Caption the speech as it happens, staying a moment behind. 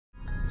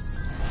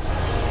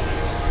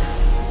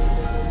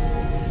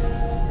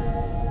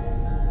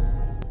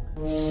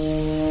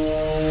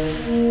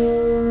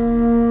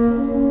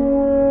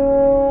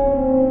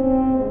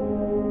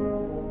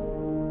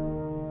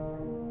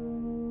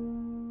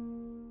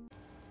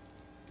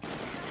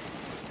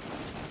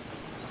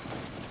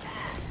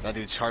That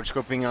dude's hard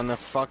scoping on the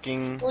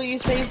fucking. Will you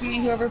save me,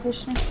 whoever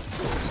pushed me?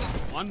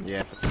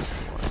 Yeah.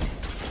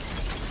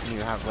 You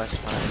have less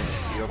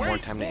time. You have more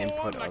time to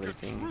input other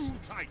things.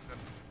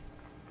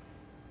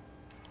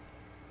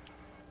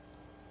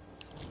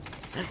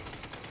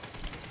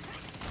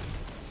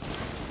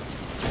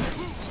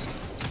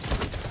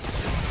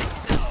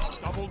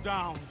 Double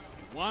down.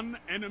 One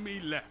enemy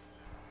left.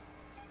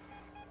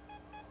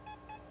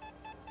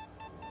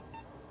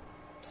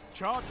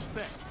 Charge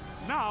set.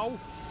 Now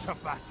to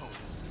battle.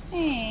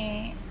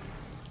 Hey.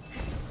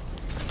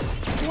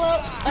 Well,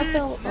 I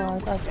feel. Oh, I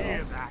thought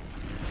Hear that?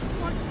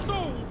 My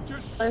soul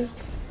just.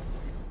 was.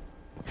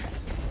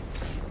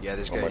 Yeah,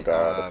 this guy. Oh my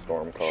god, the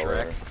storm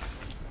caller. Shrek.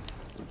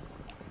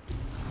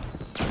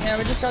 Yeah,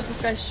 we just got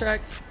this guy Shrek.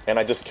 And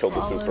I just killed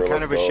the super.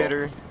 Kind of a let's go.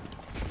 shitter.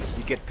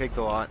 You get picked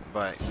a lot,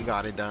 but we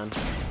got it done.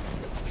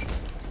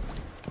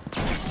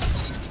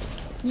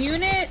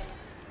 Unit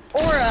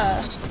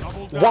Aura.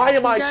 Why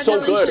am I so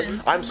good?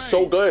 Congratulations. I'm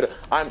so good.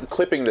 I'm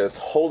clipping this.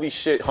 Holy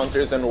shit,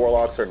 hunters and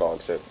warlocks are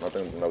dog shit.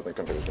 Nothing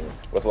compares to me.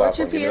 What's the What's last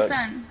your one? Give me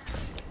that.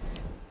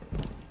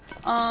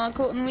 PSN?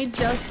 Colton, we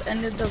just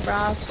ended the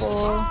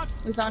raffle.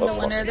 We found a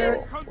winner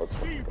there. Let's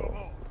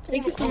go.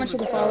 Thank you so much for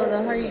the follow,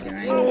 though. How are you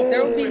doing?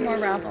 There will be more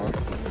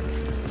raffles.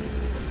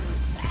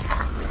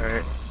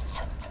 Alright.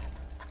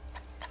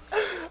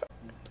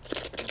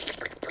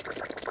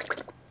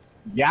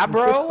 Yeah,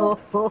 bro?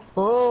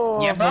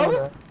 Yeah,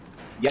 bro?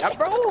 Yeah,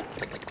 bro?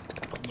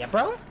 Yeah,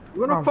 bro?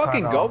 You wanna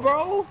fucking go,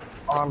 bro?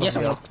 Yes,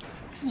 I'm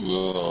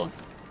gonna.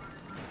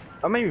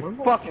 I mean,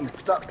 fucking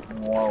stuck.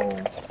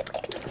 Whoa.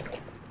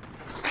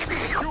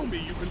 Show me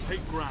you can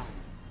take ground.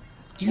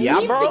 You Yeah,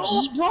 need bro? to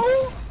eat, bro?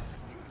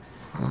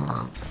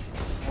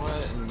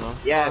 What in the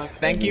Yes, fuck?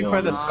 thank you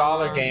for the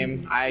scholar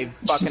game. I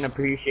fucking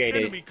appreciate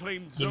Enemy it.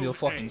 claimed Give zone you a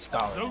fucking A.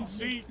 scholar. Zone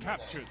C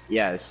captured.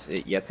 Yes,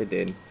 yes it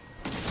did.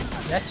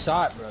 That's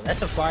SOT, bro.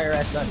 That's a fire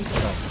ass gun.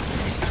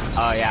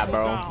 Oh yeah,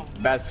 bro.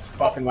 Best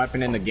fucking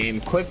weapon in the game.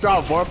 Quick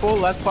draw Vorpal,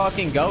 let's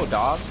fucking go,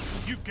 dog.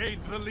 You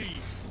gained the lead.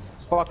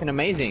 It's fucking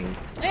amazing.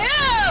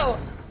 Ew!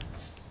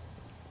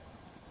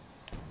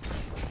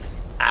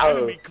 Ow!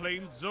 Enemy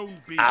claimed zone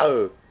B.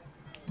 Ow!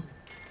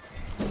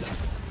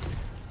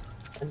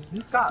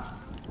 You stop.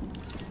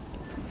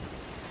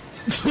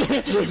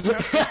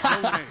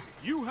 Zone A.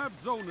 You have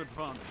zone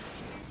advantage.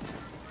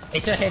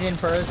 It's a hidden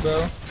perk,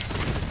 bro.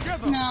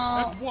 Together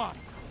No. as one.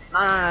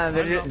 Ah,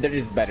 they're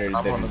just better. I'm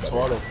on the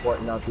toilet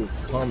farting out this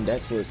cum,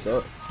 that's what's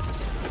up.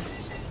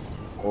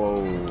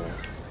 Whoa.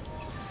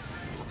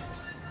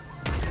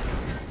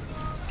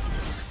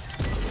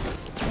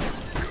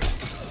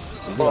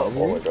 Oh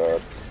my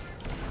god.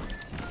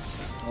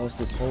 How was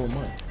this whole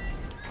month?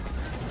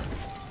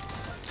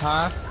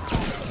 Huh?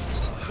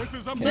 This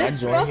is a Can I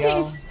This join fucking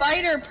y'all?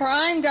 Spider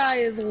Prime guy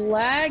is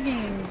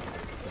lagging.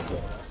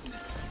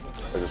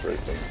 I just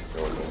raced him.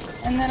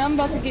 And then I'm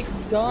about to get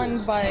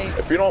gunned by.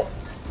 If you don't.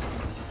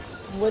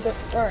 With a.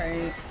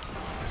 Alright.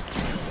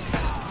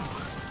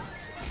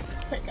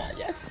 Oh my god,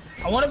 yes.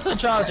 I want to put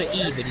Charles or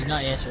E, but he's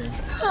not answering.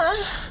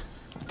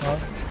 Huh?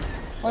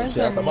 Why is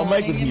Yeah, there but my mic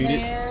moaning was in muted.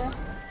 there?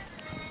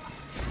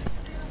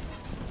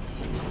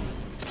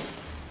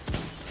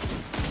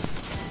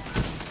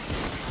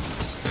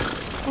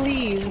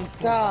 Please,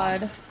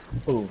 God,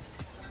 Ooh.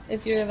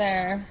 if you're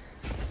there.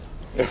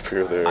 If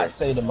you're there. I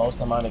say the most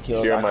amount of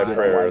kills Hear I my can get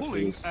prayers. on my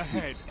Pulling is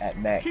ahead. 6 at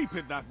max. Keep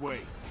it that way.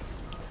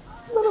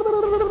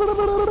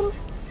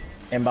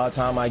 And by the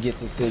time I get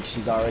to 6,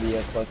 she's already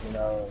at fucking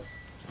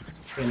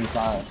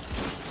 25.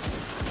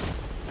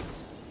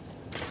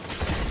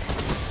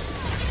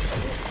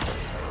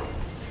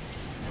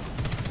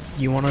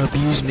 You wanna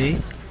abuse me?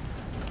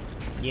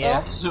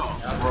 Yeah.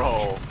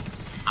 Bro.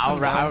 I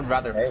would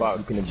rather Hey, fuck.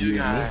 you can abuse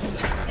me. I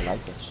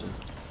like that shit.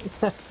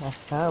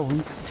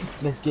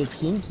 Let's get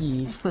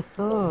kinky.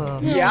 Oh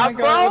Yeah, my God,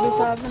 bro. what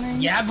is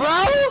happening? Yeah,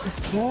 bro?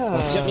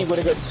 Tip me with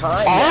a good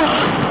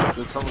time.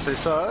 Did someone say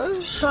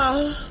so?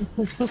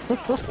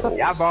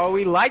 Yeah, bro,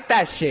 we like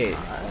that shit.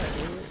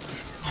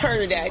 Her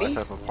What daddy.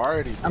 type of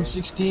party? I'm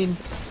 16.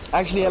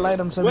 Actually, I lied,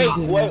 I'm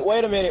 17.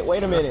 Wait a minute.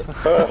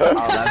 Oh,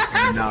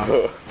 that's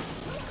no.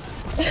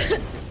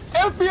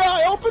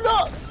 FBI, open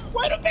up!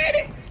 Wait a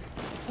minute!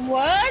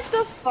 What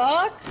the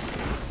fuck?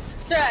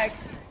 Strike.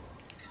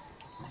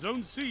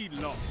 Zone C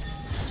lost.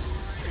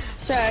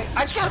 Strike.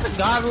 I just got the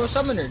God Rule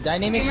Summoner.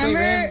 Dynamic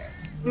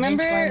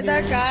Remember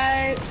that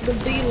guy, the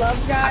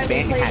beloved guy we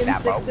Bandit played had in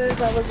that, bro. sixes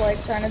that was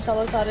like trying to tell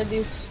us how to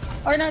do,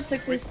 or not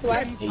sixes,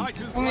 sweats.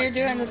 Titans When we were like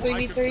doing the you,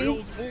 I could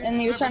 3v3s, build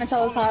and he was trying to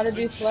tell us how to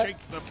do walls and shake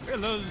sweats. the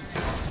pillars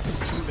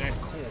to their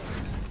core.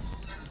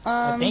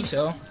 I think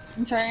so.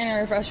 I'm trying to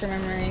refresh your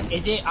memory.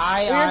 Is it We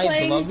were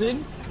playing-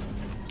 Beloved?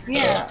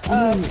 Yeah. That's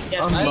my,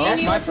 me and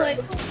that's you my were play.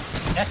 friend.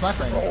 That's my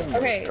friend.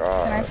 Okay, can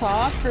I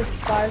talk for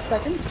 5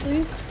 seconds,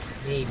 please?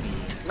 Maybe.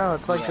 No,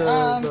 it's like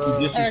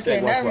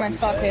Okay, never mind.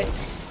 Fuck it.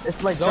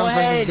 it's like Go Trump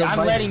versus ahead, Joe I'm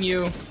Biden. letting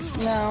you.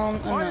 No,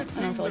 I don't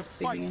feel like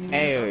speaking anymore.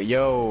 Hey,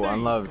 yo,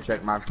 unlove,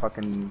 check my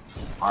fucking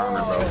armor,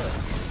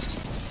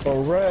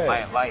 bro.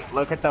 Correct. Like,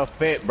 look at the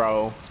fit,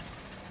 bro.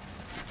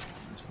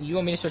 You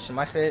want me to switch to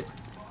my fit?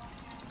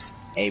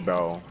 Hey,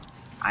 bro.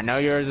 I know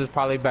yours is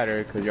probably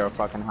better because you're a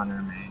fucking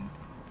hunter, man.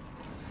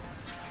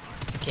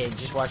 Okay,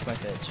 just watch my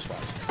fit. Just watch.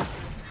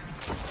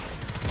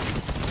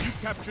 You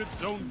captured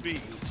Zone B.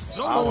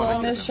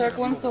 Kalona Shark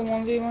wants the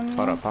 1v1.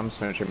 Hold up, I'm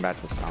switching back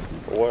to Stomp.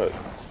 What?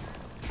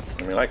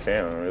 I mean, I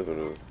can. It is what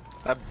it is.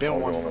 I've been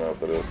I'm one. going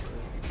after this.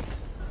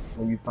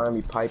 When you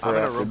finally pipe I'm her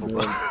in a after rumble.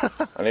 doing...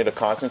 I need to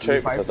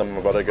concentrate because I'm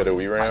about to get a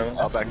Wii ran.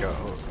 I'll back out.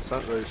 Oh, it's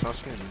not really soft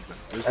skin.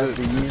 After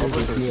years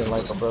of being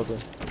like a brother.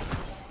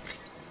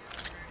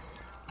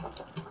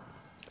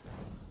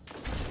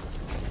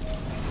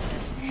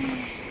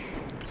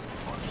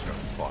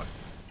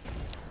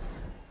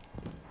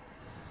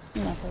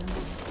 Nothing.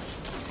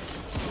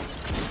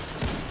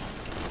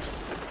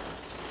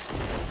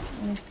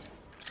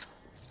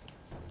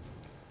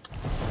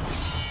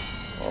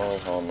 Oh,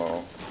 hell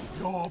no.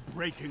 You're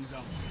breaking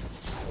them.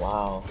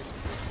 Wow.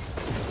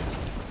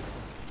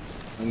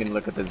 Let me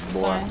look at this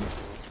boy. Fine.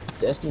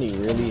 Destiny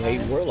really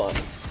hate Warlock.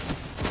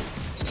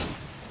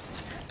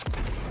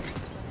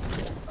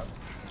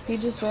 He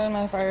just joined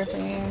my fire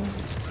team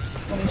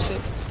when he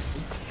should.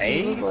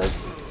 He Hey? was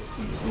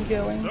like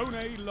going Zone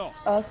A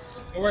lost. us.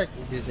 Good work.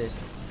 You do this.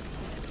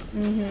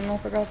 I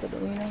forgot to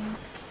delete him.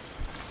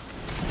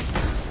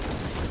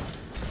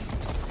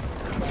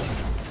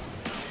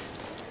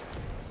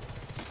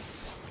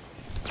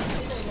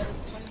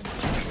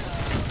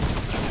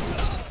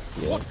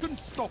 Yeah. What can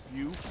stop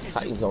you? If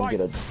Titans you don't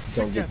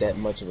fight get that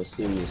much of a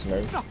serious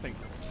nerf. Nothing.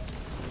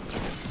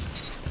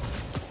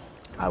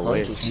 I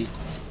wish.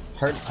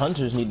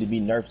 Hunters need to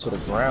be nerfed to the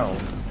ground.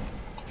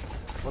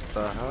 What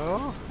the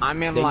hell? I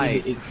mean, They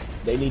like,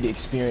 they need to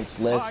experience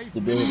less 5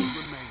 stability. minutes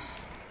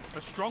remain.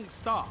 A strong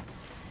start.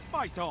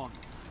 Fight on.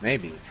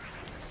 maybe.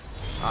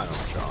 I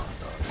don't know.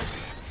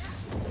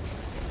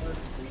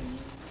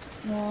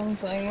 No, I'm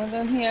playing with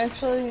him. He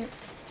actually.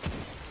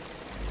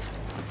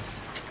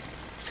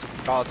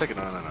 Oh, I'll take it.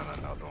 No, don't worry,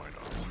 don't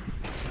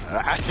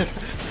worry.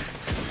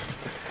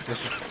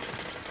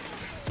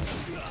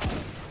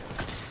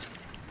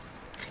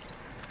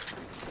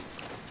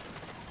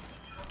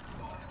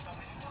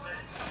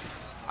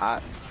 I.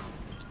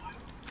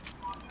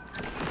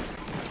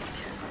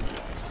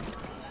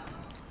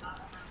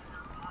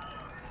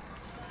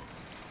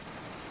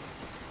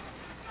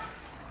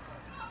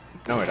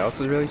 know what else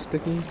is really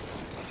sticky?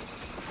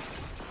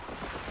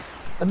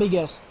 Let me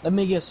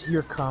guess.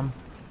 You're cum.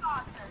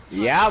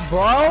 Yeah, bro!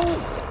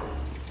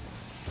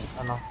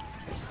 I know.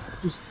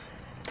 Just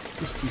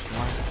too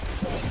smart.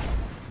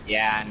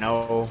 Yeah,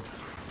 no.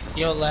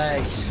 Yo,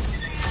 legs.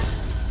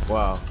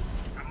 Well,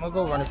 I'm gonna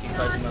go run a few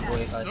cards with my boy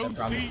guys. I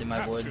promised him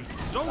I would.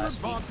 Zone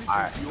last week.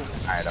 advantage is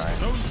yours. alright.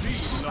 Zone B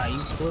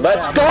lost.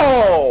 Let's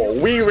go!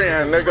 Wii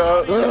ran,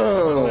 nigga.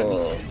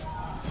 Ugh.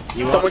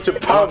 Someone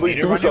should probably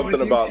do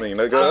something about me,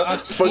 nigga. What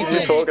the fuck are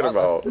you talking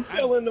about?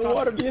 Fell in the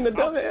water being a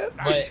dumbass.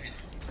 But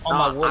on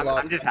my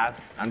warlock.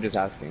 I'm just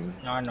asking.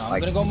 No, I'm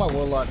Like- gonna go on my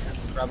warlock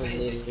probably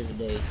later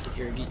today. If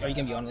are you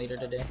gonna be on later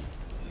today?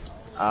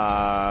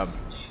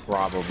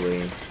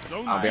 Probably.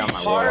 Zone I'll be A on my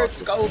Hard warlock.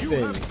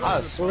 scoping.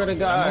 I swear to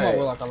I'm on my God.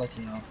 warlock. I'll let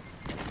you know.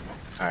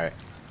 Alright.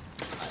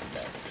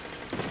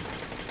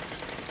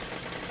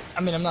 I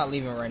mean, I'm not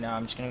leaving right now.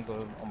 I'm just gonna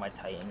go on my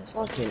Titan and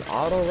stuff. Fucking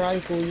auto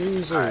rifle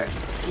user. Alright.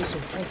 Get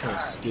some fucking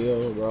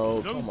skill, bro.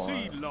 Zone Come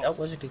C on. lost. That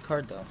was a good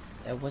card though.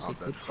 That was a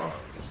good card.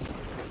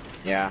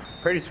 Yeah,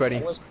 pretty sweaty.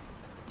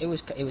 It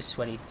was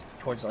sweaty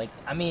towards like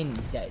I mean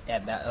that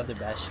other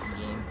Bastion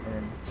game and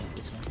then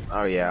this one.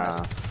 Oh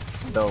yeah.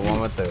 The one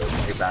with the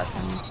big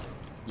bastion.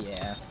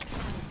 Yeah.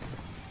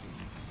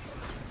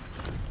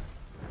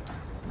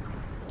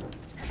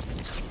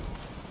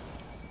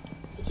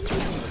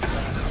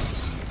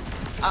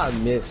 I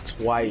missed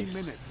 3 twice.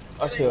 minutes.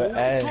 I feel Hold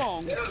ass.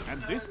 strong,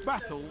 and this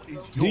battle is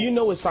yours. Do you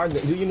know what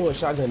shotgun? Do you know what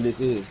shotgun this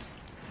is?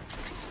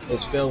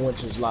 It's Phil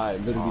Winter's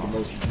Live. Literally the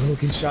most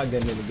broken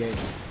shotgun in the game.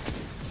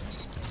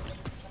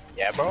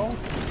 Yeah, bro.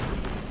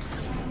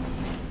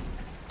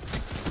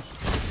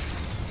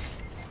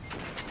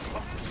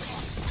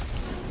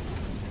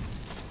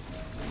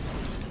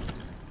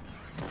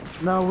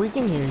 No, we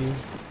can hear you.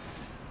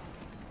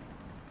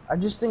 I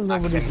just think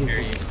nobody gets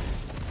it.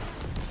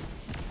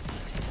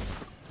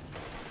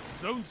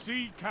 Zone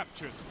C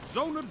captured.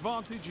 Zone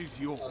advantage is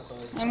yours.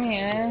 I'm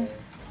here.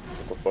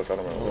 What the fuck? I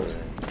don't know.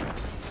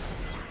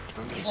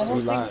 I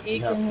don't think You he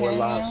have can 4 hear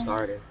lives you.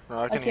 started. No,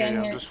 I can I hear can't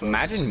you. hear. I'm just.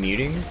 Imagine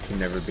muting can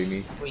never be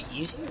me. Wait,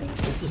 easy?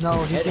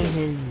 No, he can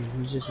hear you.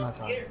 He's just not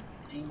talking.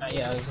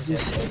 Yeah, I was gonna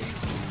Just- say.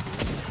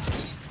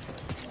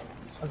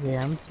 Okay,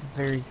 I'm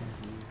very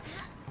confused.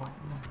 What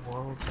in the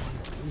world?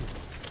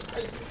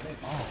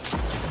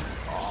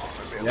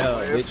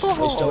 Yeah, bitch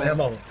don't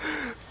ammo.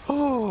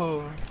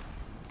 Oh.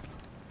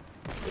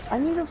 I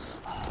need a.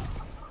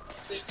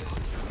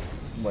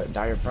 What,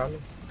 dire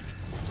promise?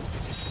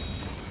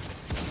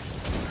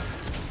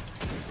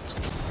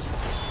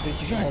 What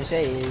you're trying to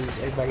say is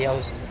everybody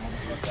else is on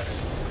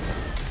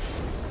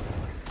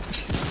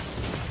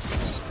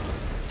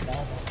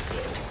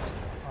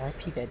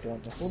RIP that door.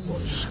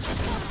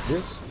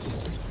 This?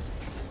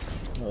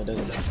 No, it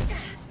doesn't.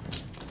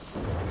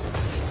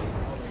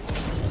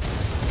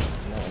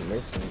 I'm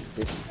missing.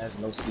 This has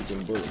no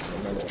seeking bullets. No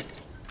matter.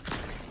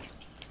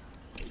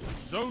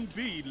 Zone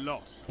B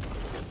lost.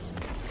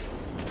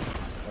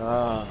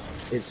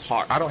 It's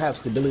hard. I don't have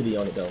stability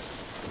on it though.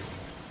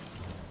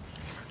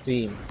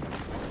 Team.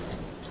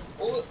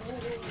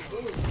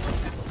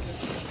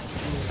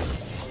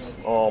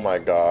 Oh my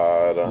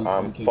god,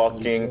 I'm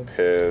fucking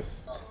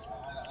pissed.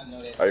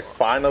 I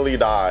finally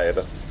died.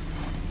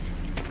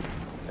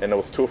 And it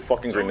was 2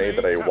 fucking grenades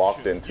that I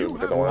walked into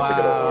because I wanted to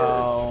get a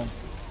orb.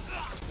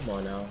 Come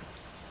on now.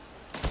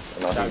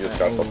 And now he just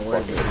got the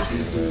fucking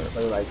They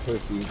play like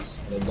pussies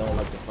and they don't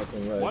like the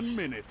fucking rush. 1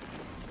 minute.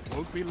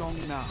 Won't be long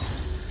now.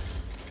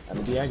 I'm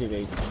gonna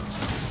deactivate.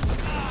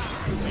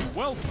 A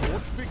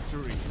well-fought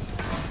victory.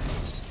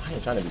 I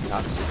ain't trying to be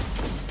toxic.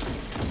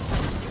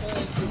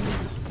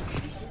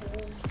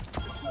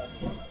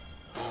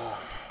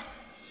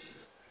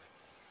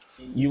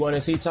 You want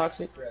to see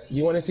toxic?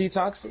 You want to see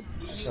toxic?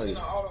 I'll show you.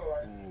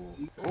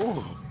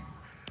 Ooh.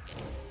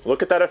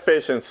 Look at that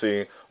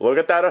efficiency. Look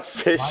at that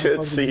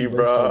efficiency,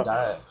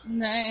 bro.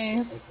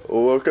 Nice.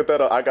 Look at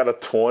that. I got a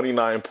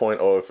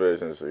 29.0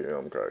 efficiency.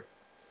 I'm correct.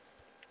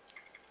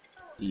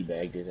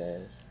 Debagged his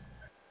ass.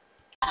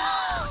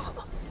 I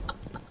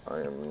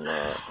am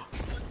not.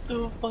 What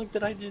the fuck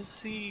did I just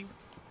see?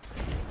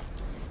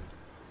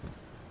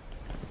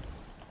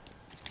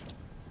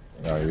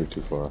 No, you're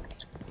too far.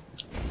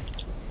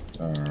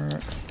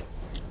 Alright.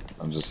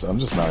 I'm just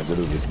not good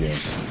at this game.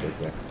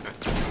 Okay.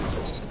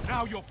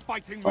 Now you're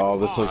fighting with Oh,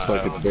 this looks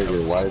like it's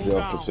bigger. Why is it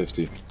up to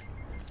 50?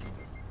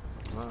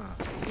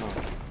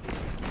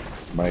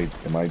 Am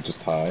I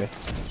just high?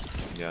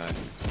 Yeah.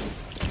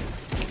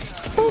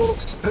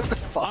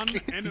 Fuck.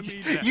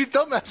 You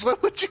dumbass, why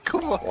would you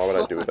come outside? Why would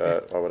I do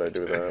that? Why would I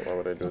do that? Why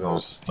would I do that? I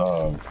was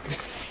stuck.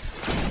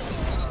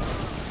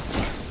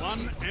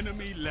 1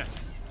 enemy left.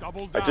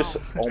 Double I down. just,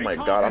 oh my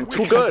god, I'm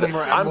too good.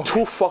 I'm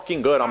too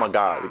fucking good. I'm a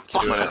god.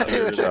 Kiss my ass.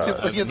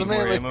 He has a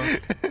melee.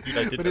 Dude,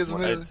 I did that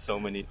more. I had so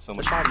much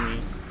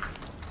money.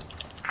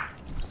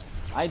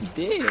 I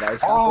did. I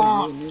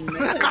Oh! saw you.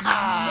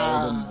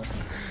 I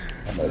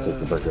might take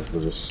the back up for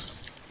this.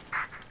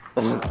 I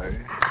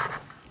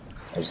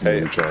just need Hey,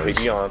 to recharge.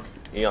 hey, Eon.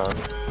 Eon.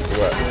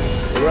 Where at?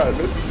 Where at,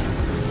 bitch?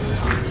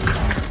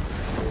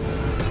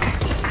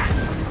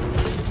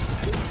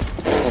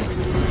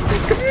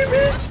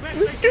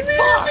 Give me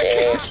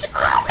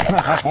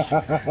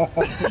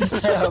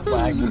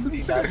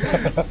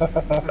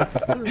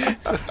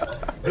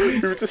We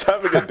were just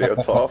having a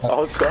dance off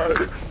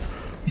outside.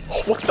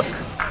 What the?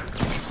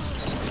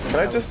 Can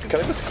I just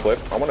clip?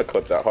 I want to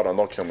clip that. Hold on,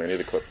 don't kill me. I need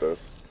to clip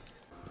this.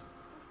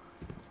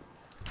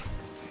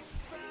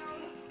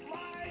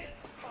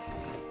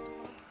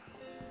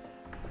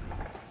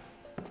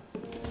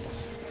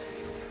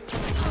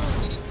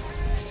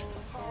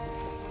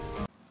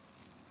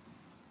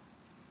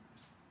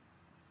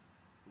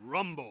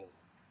 Rumble.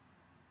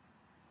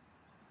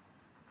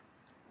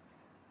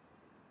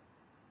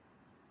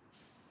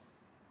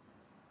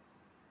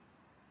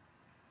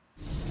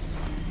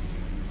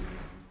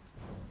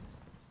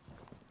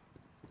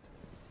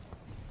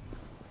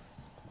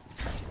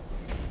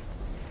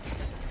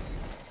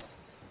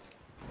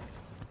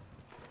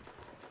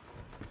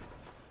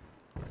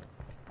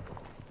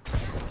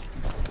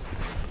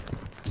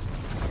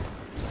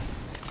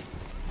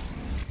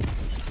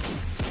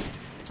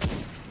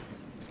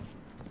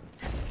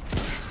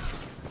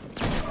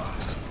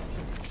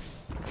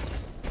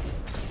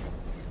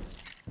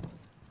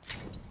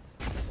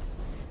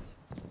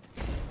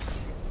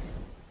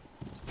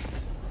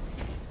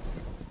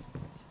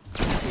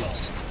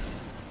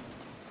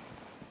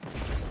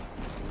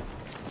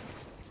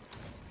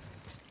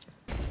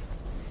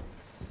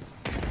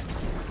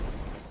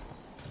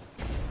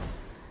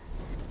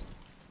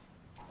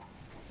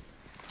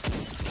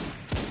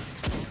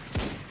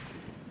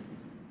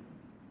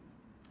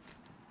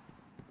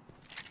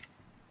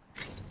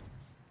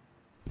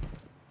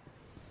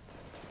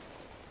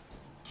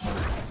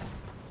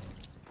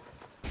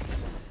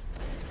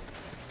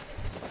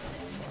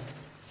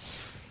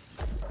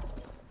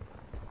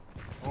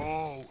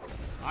 Oh,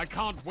 I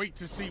can't wait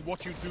to see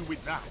what you do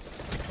with that.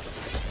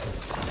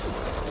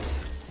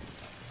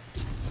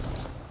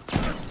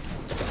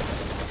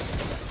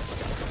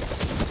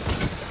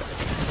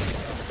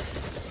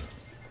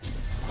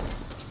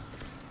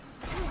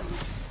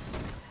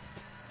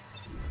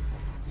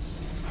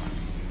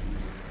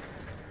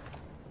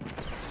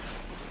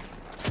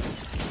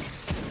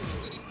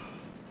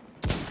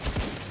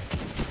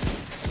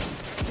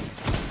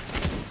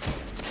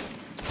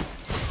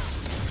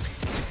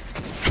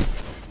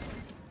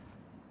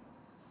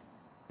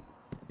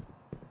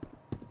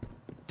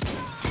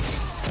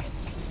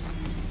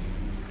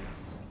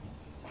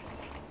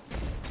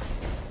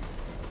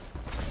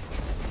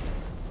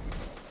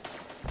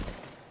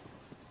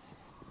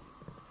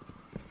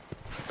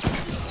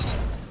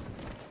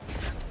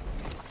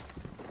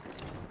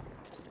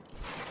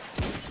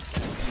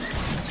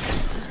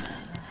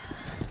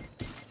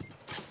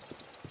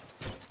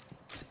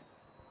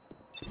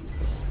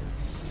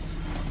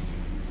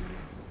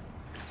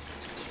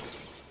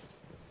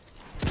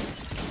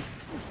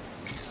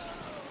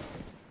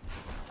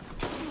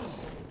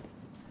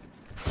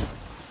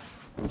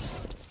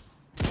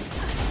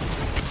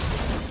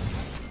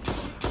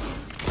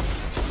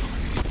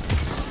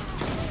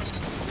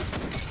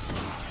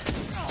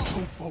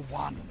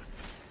 one.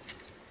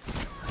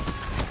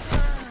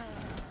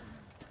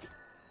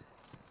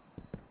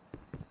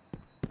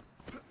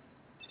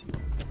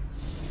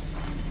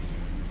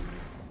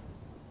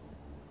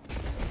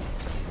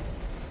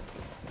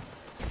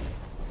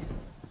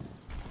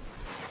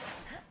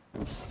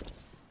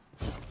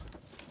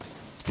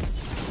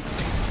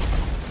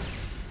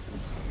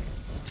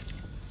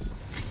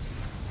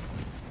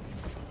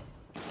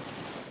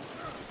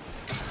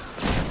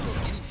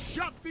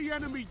 'Shut the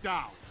enemy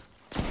down.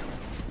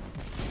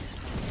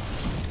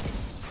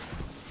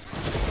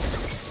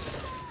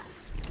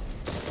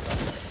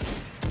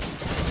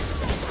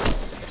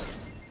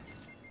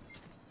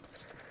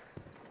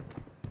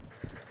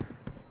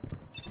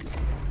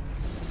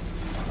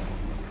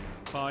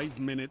 Five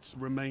minutes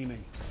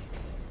remaining.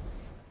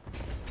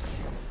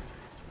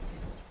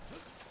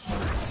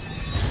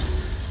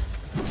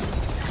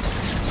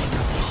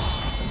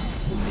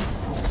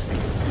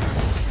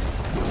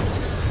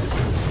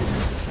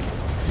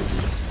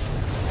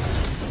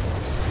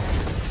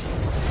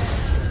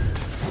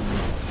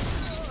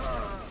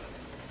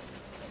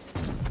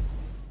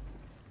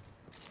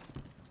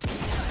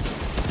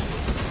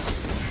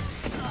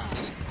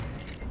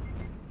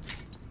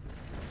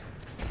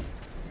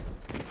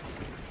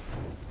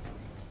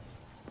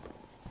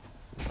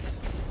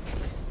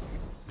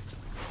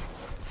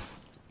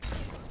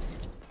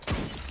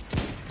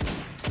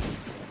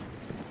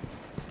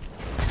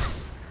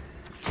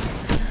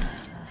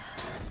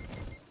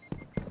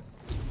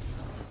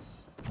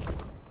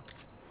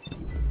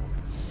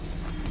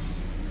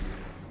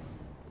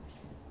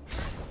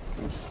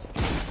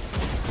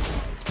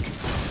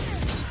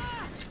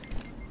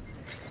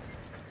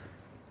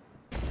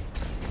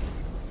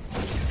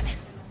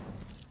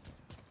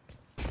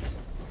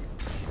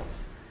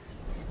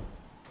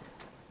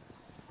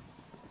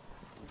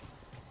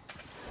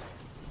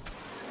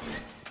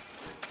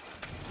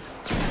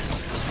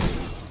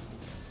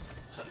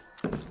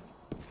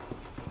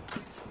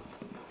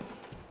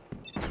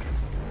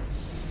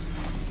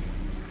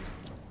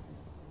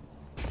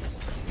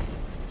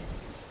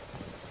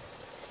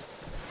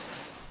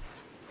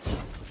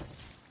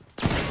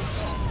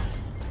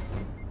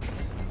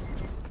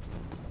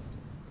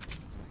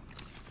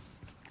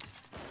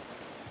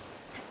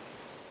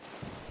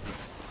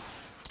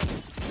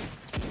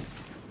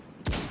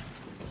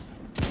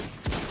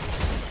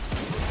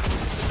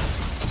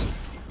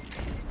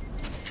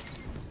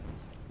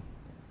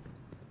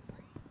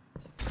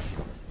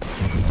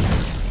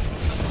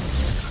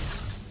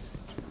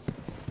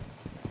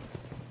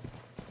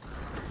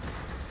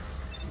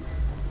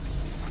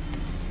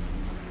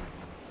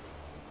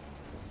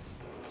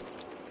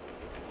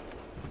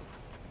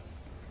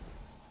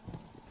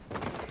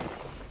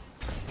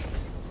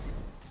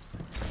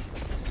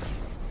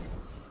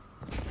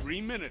 Three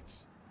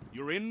minutes.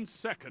 You're in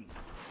second.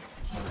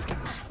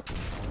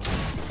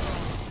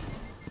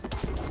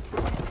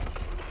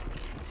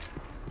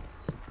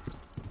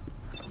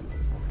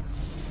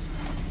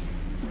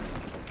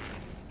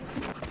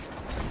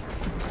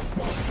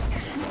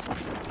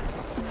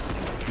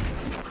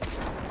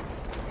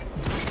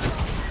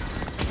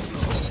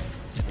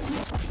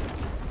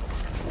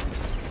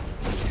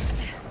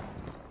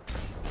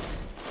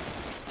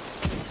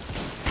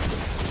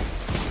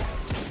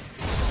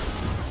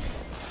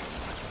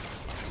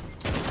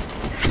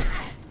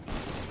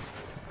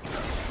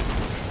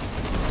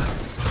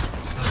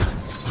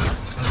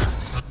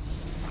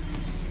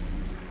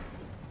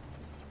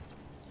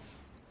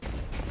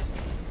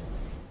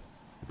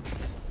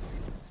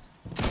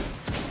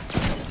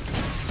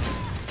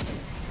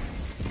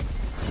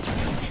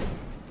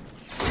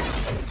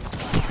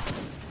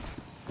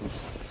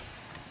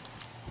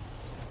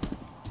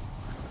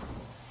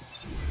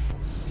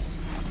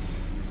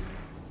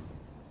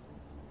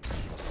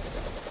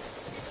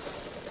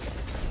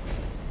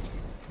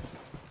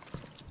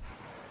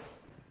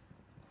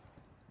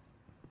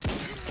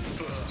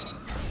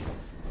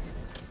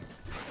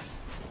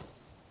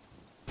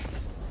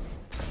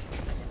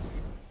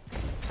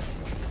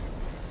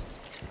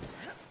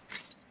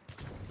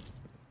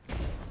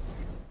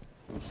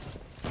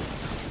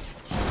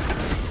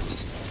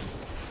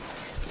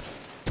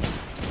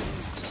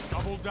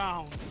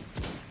 Down.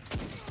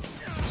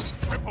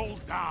 Triple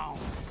down.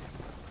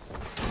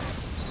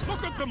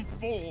 Look at them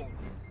fall.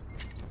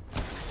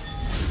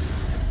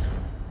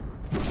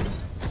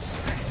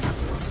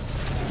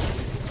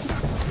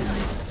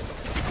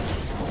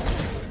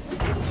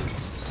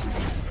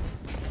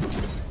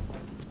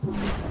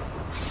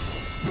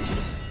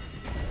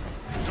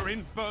 You're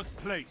in first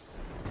place.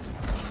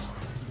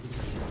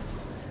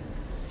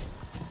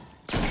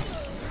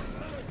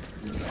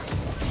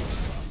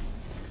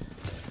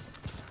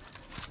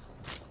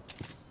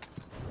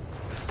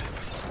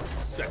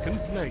 Second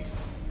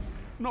place.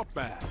 Not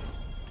bad.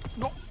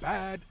 Not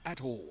bad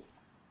at all.